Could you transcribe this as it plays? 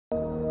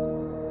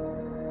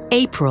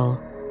April,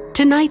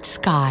 tonight's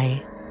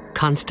sky,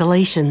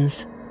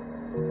 constellations.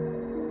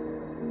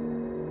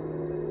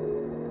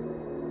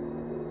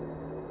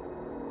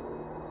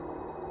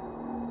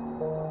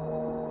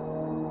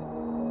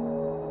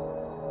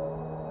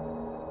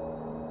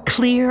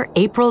 Clear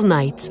April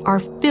nights are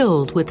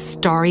filled with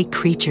starry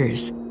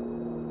creatures.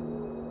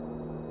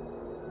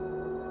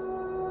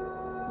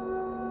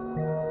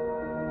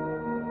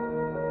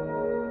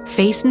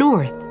 Face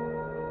north.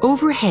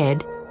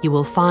 Overhead, you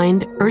will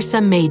find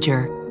Ursa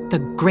Major, the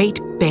Great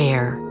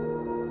Bear.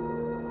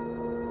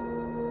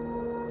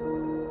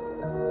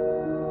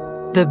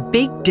 The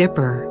Big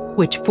Dipper,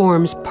 which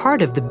forms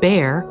part of the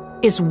Bear,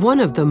 is one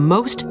of the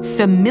most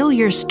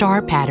familiar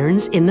star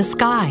patterns in the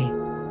sky.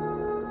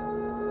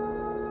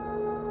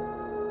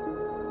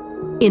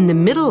 In the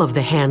middle of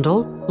the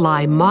handle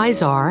lie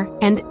Mizar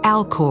and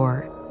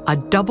Alcor, a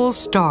double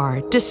star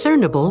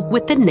discernible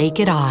with the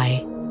naked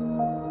eye.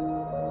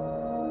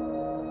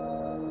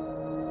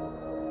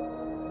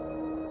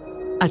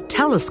 A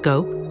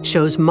telescope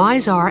shows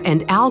Mizar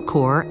and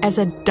Alcor as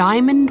a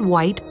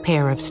diamond-white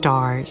pair of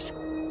stars.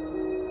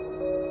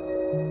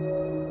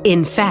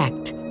 In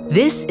fact,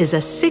 this is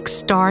a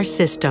six-star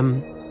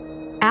system.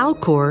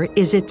 Alcor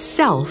is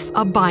itself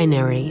a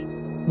binary,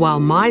 while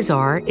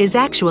Mizar is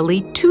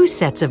actually two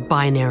sets of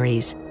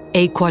binaries,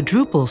 a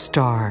quadruple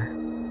star.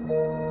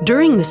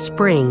 During the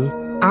spring,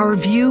 our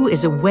view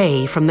is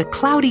away from the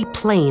cloudy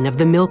plane of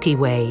the Milky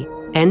Way,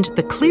 and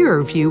the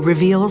clearer view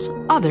reveals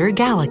other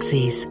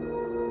galaxies.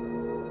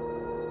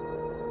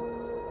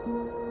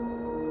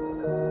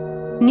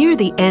 Near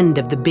the end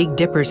of the Big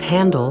Dipper's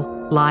handle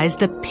lies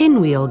the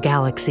Pinwheel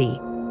Galaxy,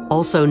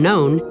 also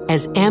known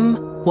as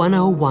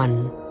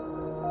M101.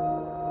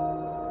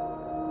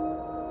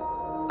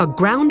 A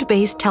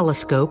ground-based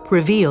telescope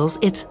reveals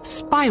its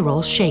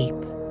spiral shape.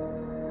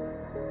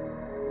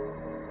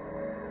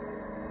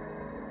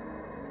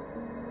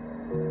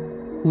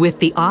 With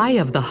the eye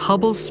of the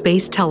Hubble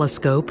Space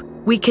Telescope,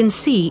 we can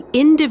see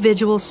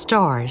individual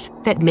stars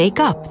that make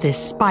up this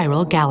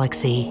spiral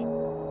galaxy.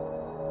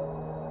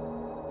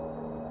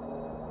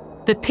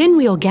 The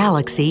Pinwheel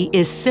Galaxy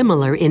is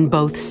similar in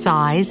both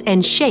size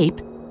and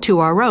shape to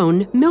our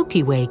own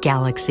Milky Way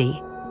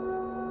galaxy.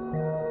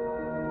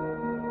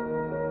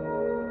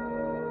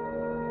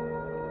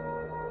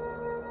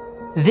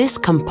 This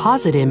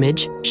composite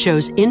image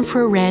shows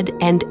infrared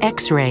and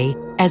X-ray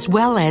as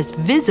well as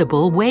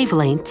visible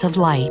wavelengths of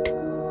light.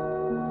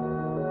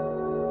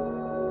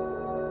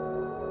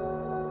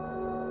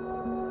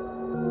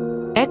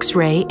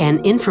 X-ray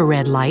and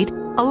infrared light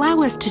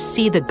allow us to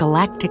see the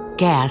galactic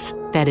gas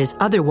that is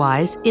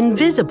otherwise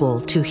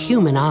invisible to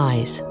human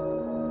eyes.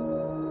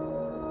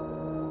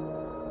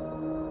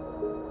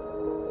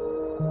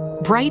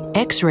 Bright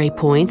X-ray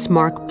points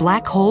mark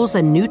black holes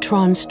and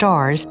neutron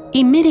stars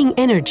emitting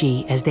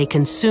energy as they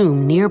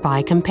consume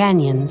nearby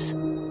companions.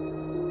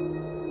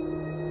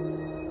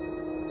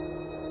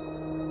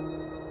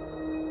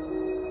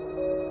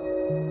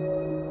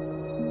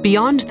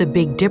 Beyond the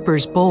Big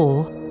Dipper's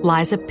bowl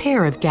lies a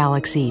pair of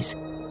galaxies,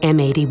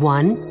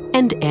 M81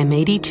 and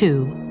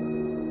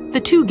M82. The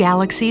two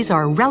galaxies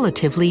are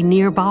relatively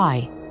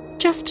nearby,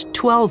 just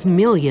 12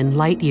 million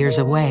light-years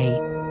away,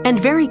 and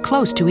very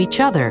close to each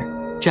other,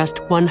 just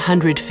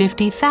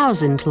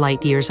 150,000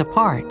 light-years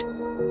apart.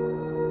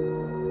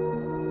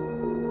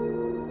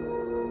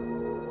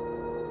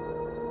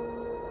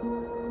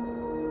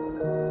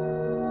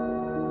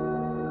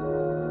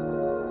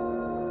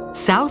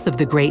 South of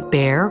the Great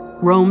Bear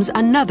roams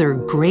another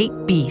great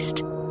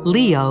beast,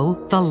 Leo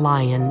the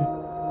lion.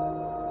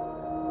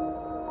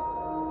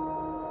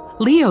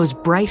 Leo's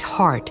bright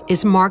heart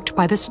is marked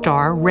by the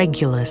star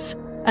Regulus,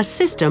 a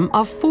system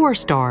of 4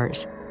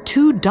 stars,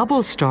 2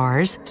 double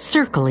stars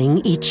circling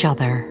each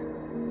other.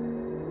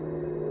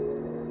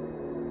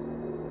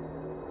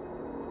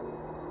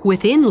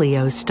 Within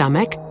Leo's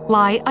stomach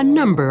lie a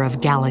number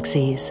of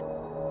galaxies.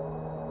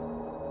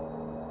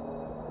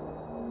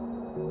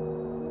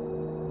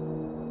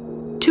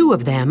 Two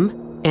of them,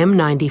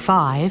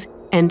 M95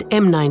 and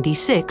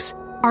M96,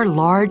 are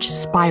large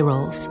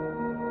spirals.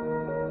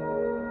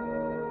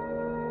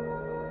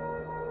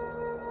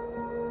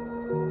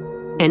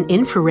 An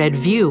infrared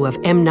view of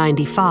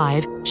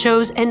M95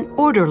 shows an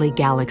orderly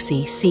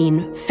galaxy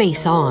seen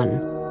face-on.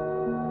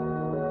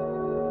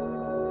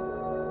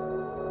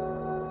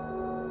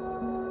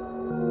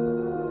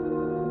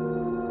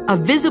 A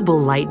visible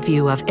light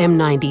view of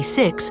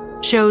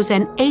M96 shows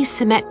an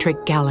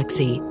asymmetric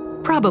galaxy,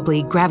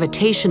 probably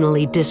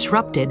gravitationally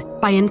disrupted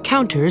by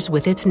encounters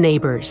with its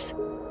neighbors.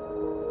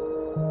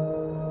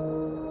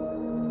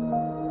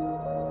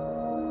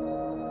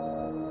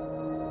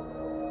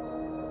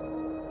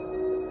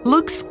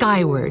 Look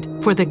skyward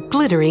for the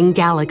glittering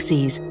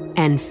galaxies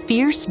and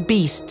fierce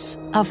beasts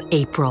of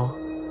April.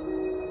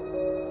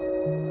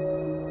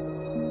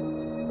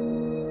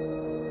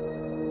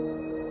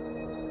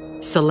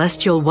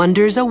 Celestial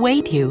wonders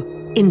await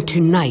you in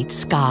tonight's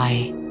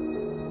sky.